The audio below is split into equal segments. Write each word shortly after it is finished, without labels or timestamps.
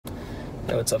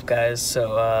Hey, what's up, guys?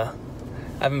 So I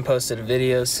haven't posted a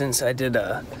video since I did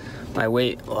my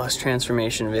weight loss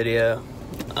transformation video.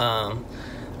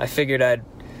 I figured I'd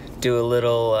do a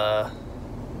little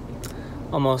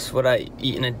almost what I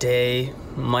eat in a day,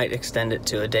 might extend it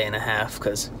to a day and a half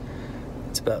because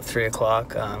it's about 3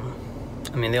 o'clock. I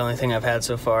mean, the only thing I've had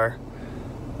so far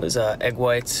was egg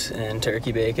whites and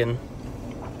turkey bacon,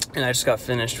 and I just got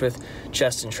finished with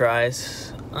chest and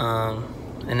tries,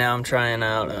 and now I'm trying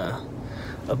out a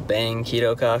Bang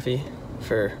keto coffee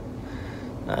for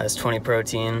it's 20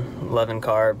 protein, 11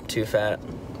 carb, 2 fat,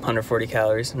 140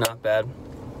 calories, not bad.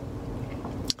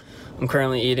 I'm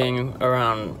currently eating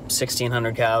around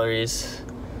 1,600 calories,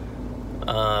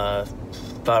 about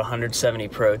 170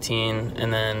 protein,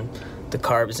 and then the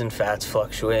carbs and fats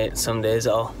fluctuate. Some days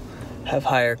I'll have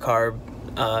higher carb,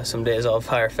 some days I'll have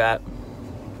higher fat.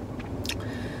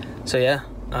 So yeah,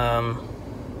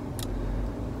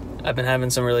 I've been having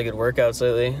some really good workouts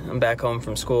lately. I'm back home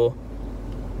from school,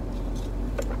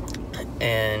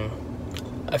 and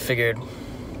I figured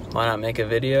why not make a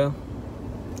video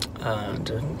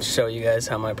to show you guys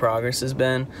how my progress has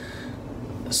been.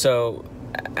 So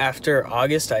after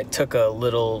August, I took a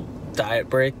little diet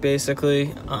break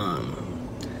basically.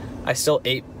 I still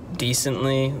ate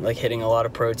decently, like hitting a lot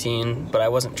of protein, but I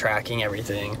wasn't tracking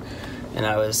everything, and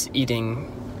I was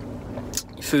eating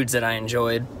foods that I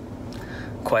enjoyed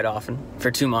quite often for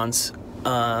 2 months,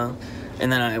 and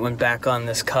then I went back on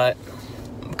this cut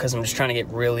because I'm just trying to get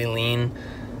really lean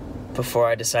before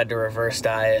I decide to reverse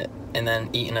diet and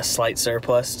then eat in a slight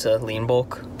surplus to lean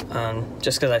bulk,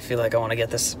 just because I feel like I want to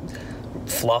get this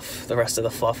fluff, the rest of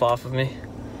the fluff off of me.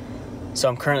 So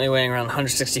I'm currently weighing around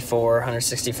 164,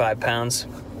 165 pounds.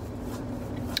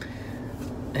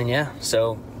 And yeah,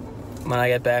 so when I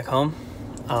get back home,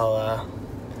 I'll,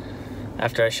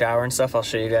 after I shower and stuff, I'll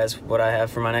show you guys what I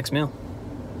have for my next meal.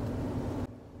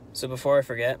 So before I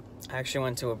forget, I actually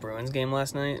went to a Bruins game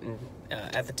last night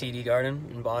at the TD Garden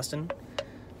in Boston,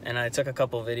 and I took a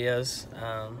couple videos,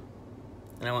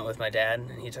 and I went with my dad,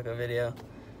 and he took a video.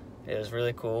 It was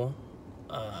really cool.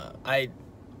 I've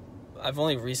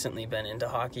only recently been into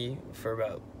hockey for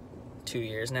about 2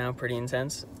 years now, pretty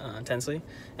intensely,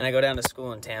 and I go down to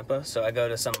school in Tampa, so I go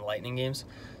to some Lightning games.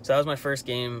 So that was my first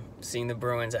game seeing the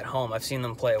Bruins at home. I've seen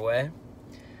them play away.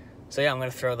 So yeah, I'm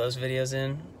gonna throw those videos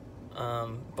in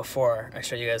before I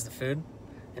show you guys the food,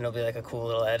 and it'll be like a cool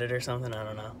little edit or something, I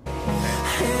don't know.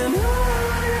 And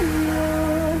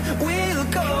on we'll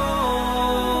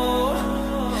go,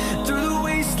 through the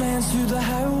wastelands, through the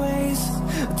highways,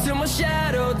 till my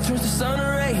shadow turns to sun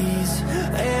rays.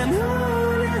 And on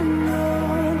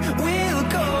we'll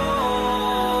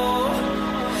go,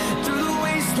 through the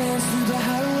wastelands, through the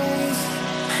highways,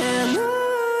 and on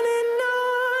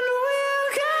we'll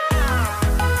go.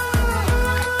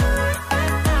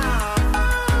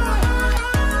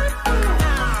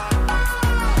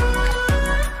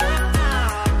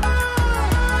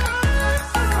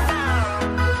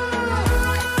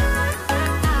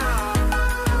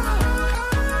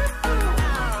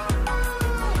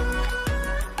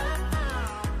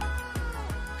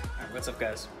 What's up,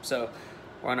 guys? So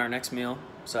we're on our next meal.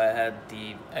 So I had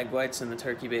the egg whites and the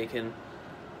turkey bacon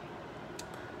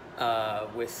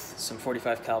with some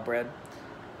 45 cal bread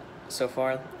so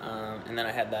far, and then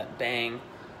I had that Bang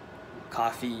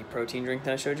coffee protein drink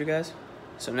that I showed you guys.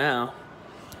 So now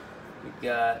we've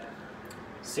got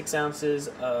 6 ounces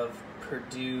of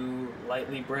Purdue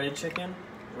lightly breaded chicken,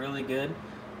 really good.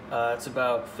 It's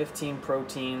about 15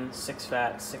 protein, 6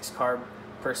 fat, 6 carb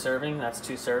per serving. That's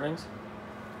 2 servings.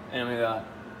 And we got,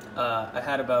 I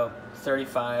had about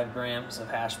 35 grams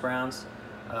of hash browns.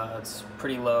 It's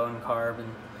pretty low in carb,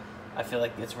 and I feel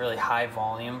like it's really high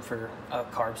volume for a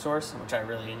carb source, which I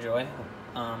really enjoy.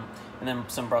 And then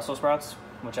some Brussels sprouts,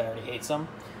 which I already ate some.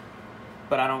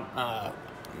 But I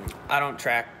don't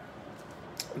track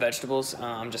vegetables.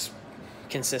 I'm just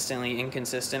consistently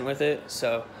inconsistent with it.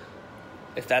 So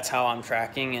if that's how I'm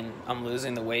tracking and I'm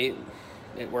losing the weight,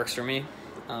 it works for me.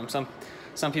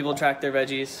 Some people track their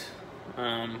veggies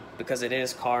because it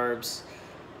is carbs,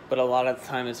 but a lot of the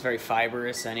time it's very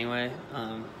fibrous anyway,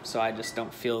 so I just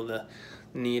don't feel the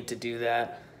need to do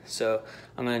that. So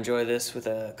I'm going to enjoy this with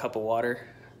a cup of water,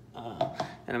 and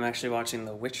I'm actually watching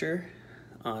The Witcher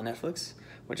on Netflix,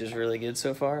 which is really good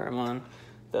so far. I'm on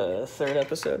the 3rd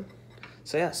episode.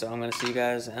 So yeah, so I'm going to see you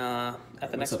guys at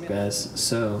the next meal. What's up, guys?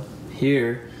 So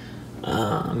here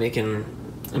I'm making,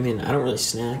 I don't really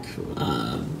snack,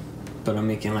 but I'm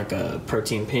making like a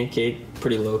protein pancake,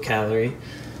 pretty low calorie,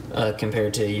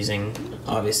 compared to using,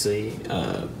 obviously,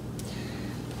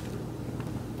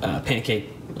 pancake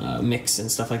mix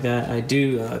and stuff like that. I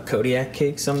do Kodiak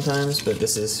cake sometimes, but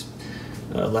this is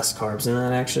less carbs than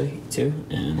that actually too,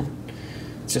 and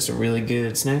it's just a really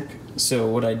good snack. So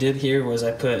what I did here was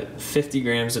I put 50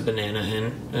 grams of banana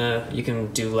in. You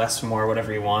can do less, more,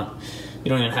 whatever you want. You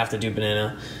don't even have to do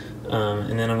banana.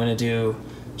 And then I'm gonna do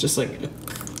just like a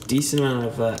decent amount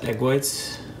of egg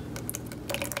whites.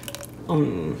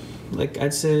 Like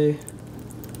I'd say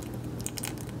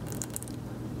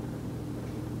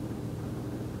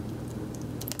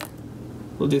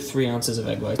we'll do 3 ounces of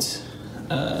egg whites.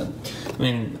 I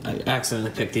mean, I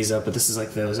accidentally picked these up, but this is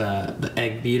like those the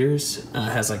egg beaters.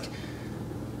 Has like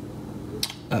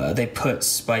they put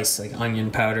spice like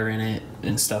onion powder in it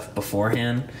and stuff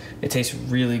beforehand. It tastes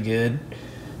really good.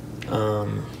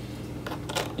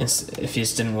 If you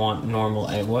just didn't want normal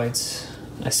egg whites,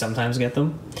 I sometimes get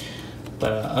them.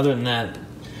 But other than that,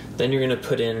 then you're gonna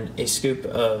put in a scoop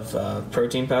of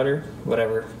protein powder,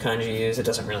 whatever kind you use. It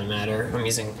doesn't really matter. I'm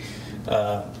using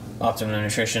Optimum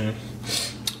Nutrition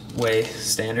Whey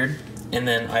Standard. And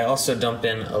then I also dump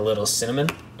in a little cinnamon.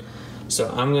 So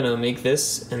I'm gonna make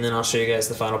this and then I'll show you guys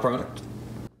the final product.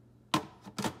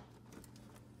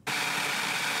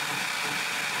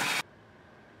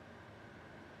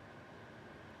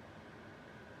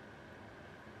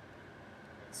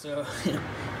 So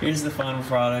here's the final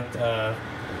product.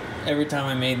 Every time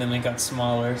I made them it got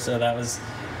smaller, so that was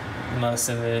most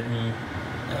of it.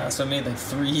 And, so I made like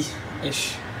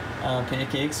 3-ish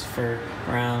pancakes for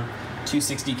around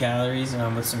 260 calories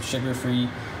with some sugar-free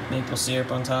maple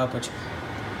syrup on top, which,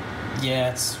 yeah,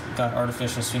 it's got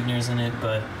artificial sweeteners in it,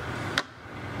 but,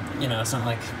 you know, it's not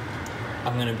like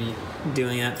I'm going to be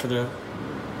doing that for the,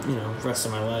 you know, rest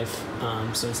of my life.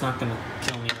 So it's not going to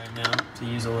kill me right now to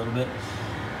use a little bit.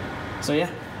 So,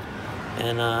 yeah,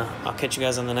 and I'll catch you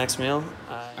guys on the next meal.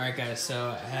 Alright guys,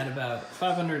 so I had about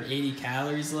 580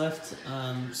 calories left.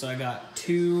 So I got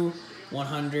 2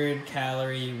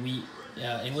 100-calorie wheat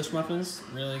English muffins.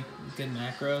 Really good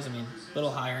macros. I mean, a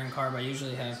little higher in carb. I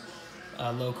usually have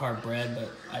low-carb bread, but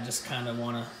I just kind of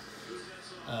want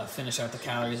to finish out the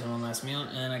calories in one last meal.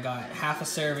 And I got half a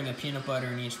serving of peanut butter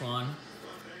in each one.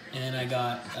 And I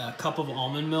got a cup of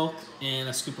almond milk and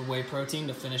a scoop of whey protein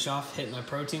to finish off, hit my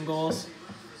protein goals.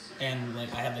 And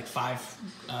like I had like 5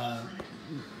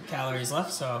 calories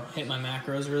left, so hit my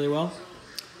macros really well.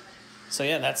 So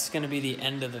yeah, that's going to be the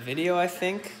end of the video, I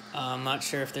think. I'm not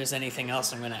sure if there's anything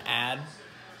else I'm going to add.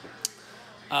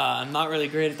 I'm not really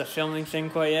great at the filming thing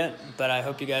quite yet, but I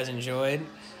hope you guys enjoyed,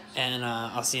 and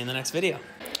I'll see you in the next video.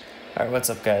 Alright, what's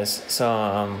up guys? So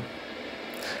I'm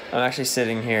actually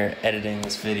sitting here editing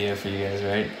this video for you guys,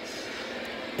 right?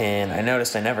 And I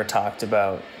noticed I never talked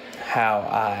about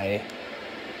how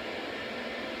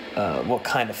what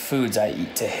kind of foods I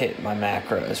eat to hit my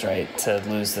macros, right? To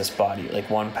lose this body, like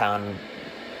 1 pound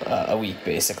a week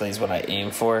basically is what I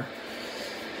aim for.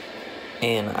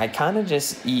 And I kind of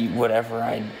just eat whatever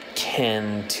I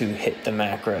can to hit the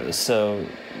macros. So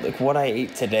like what I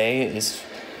ate today is,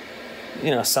 you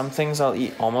know, some things I'll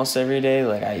eat almost every day.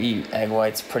 Like I eat egg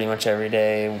whites pretty much every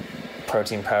day,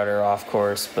 protein powder of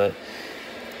course, but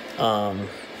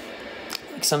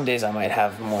some days I might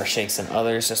have more shakes than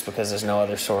others just because there's no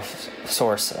other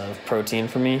source of protein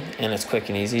for me, and it's quick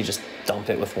and easy. Just dump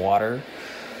it with water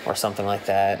or something like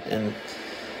that. And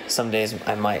some days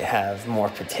I might have more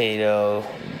potato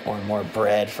or more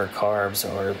bread for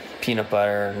carbs, or peanut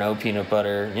butter or no peanut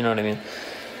butter, you know what I mean?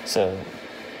 So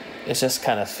it's just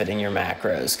kind of fitting your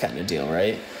macros kind of deal,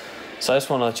 right? So I just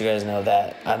want to let you guys know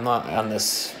that I'm not on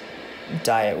this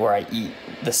diet where I eat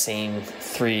the same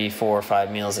 3, 4,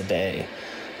 5 meals a day.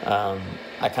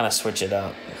 I kind of switch it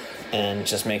up and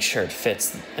just make sure it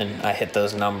fits and I hit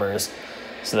those numbers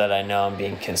so that I know I'm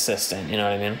being consistent, you know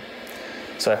what I mean?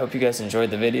 So I hope you guys enjoyed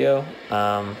the video.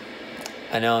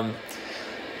 I know I'm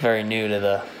very new to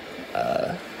the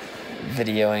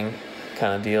videoing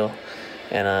kind of deal,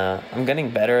 and I'm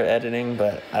getting better at editing,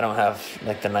 but I don't have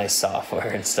like the nice software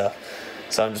and stuff,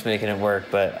 so I'm just making it work.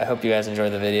 But I hope you guys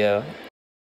enjoyed the video,